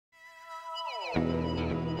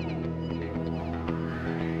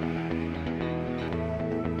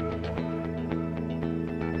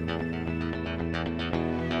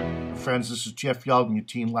friends. This is Jeff Yalden, your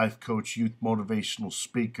teen life coach, youth motivational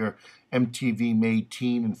speaker, MTV-made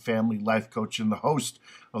teen and family life coach, and the host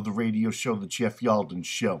of the radio show, The Jeff Yalden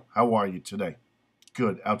Show. How are you today?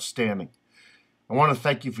 Good, outstanding. I want to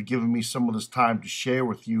thank you for giving me some of this time to share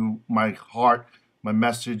with you my heart, my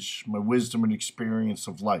message, my wisdom and experience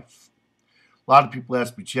of life. A lot of people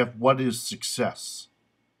ask me, Jeff, what is success?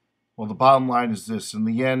 Well, the bottom line is this. In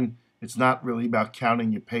the end, it's not really about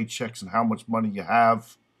counting your paychecks and how much money you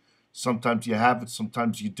have. Sometimes you have it,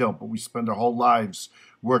 sometimes you don't. But we spend our whole lives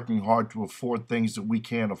working hard to afford things that we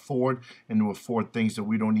can't afford and to afford things that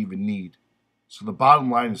we don't even need. So the bottom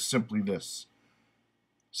line is simply this.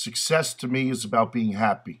 Success to me is about being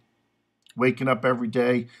happy. Waking up every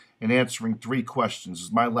day and answering three questions.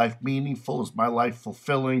 Is my life meaningful? Is my life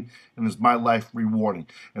fulfilling? And is my life rewarding?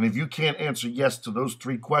 And if you can't answer yes to those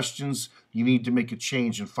three questions, you need to make a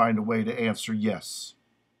change and find a way to answer yes.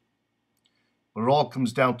 But it all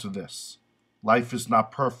comes down to this. Life is not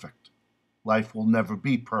perfect. Life will never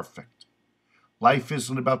be perfect. Life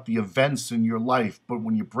isn't about the events in your life, but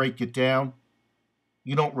when you break it down,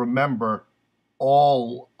 you don't remember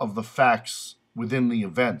all of the facts within the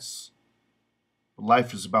events.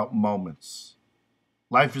 Life is about moments.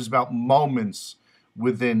 Life is about moments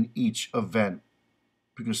within each event.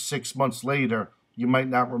 Because 6 months later, you might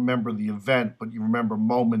not remember the event, but you remember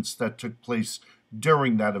moments that took place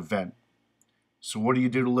during that event. So what do you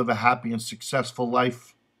do to live a happy and successful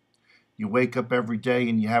life? You wake up every day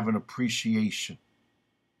and you have an appreciation.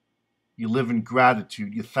 You live in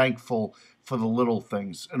gratitude. You're thankful for the little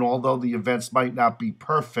things. And although the events might not be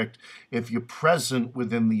perfect, if you're present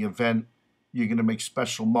within the event, you're going to make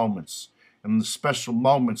special moments. And the special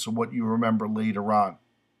moments are what you remember later on.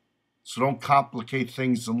 So don't complicate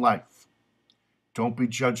things in life. Don't be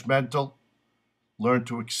judgmental. Learn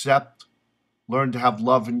to accept. Learn to have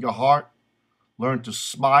love in your heart. Learn to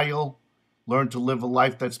smile. Learn to live a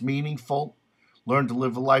life that's meaningful. Learn to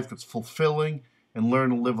live a life that's fulfilling. And learn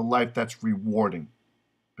to live a life that's rewarding.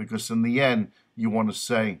 Because in the end, you want to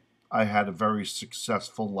say, I had a very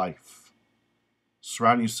successful life.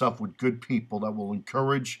 Surround yourself with good people that will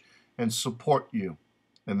encourage and support you.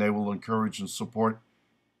 And they will encourage and support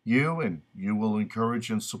you, and you will encourage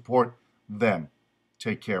and support them.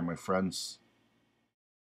 Take care, my friends.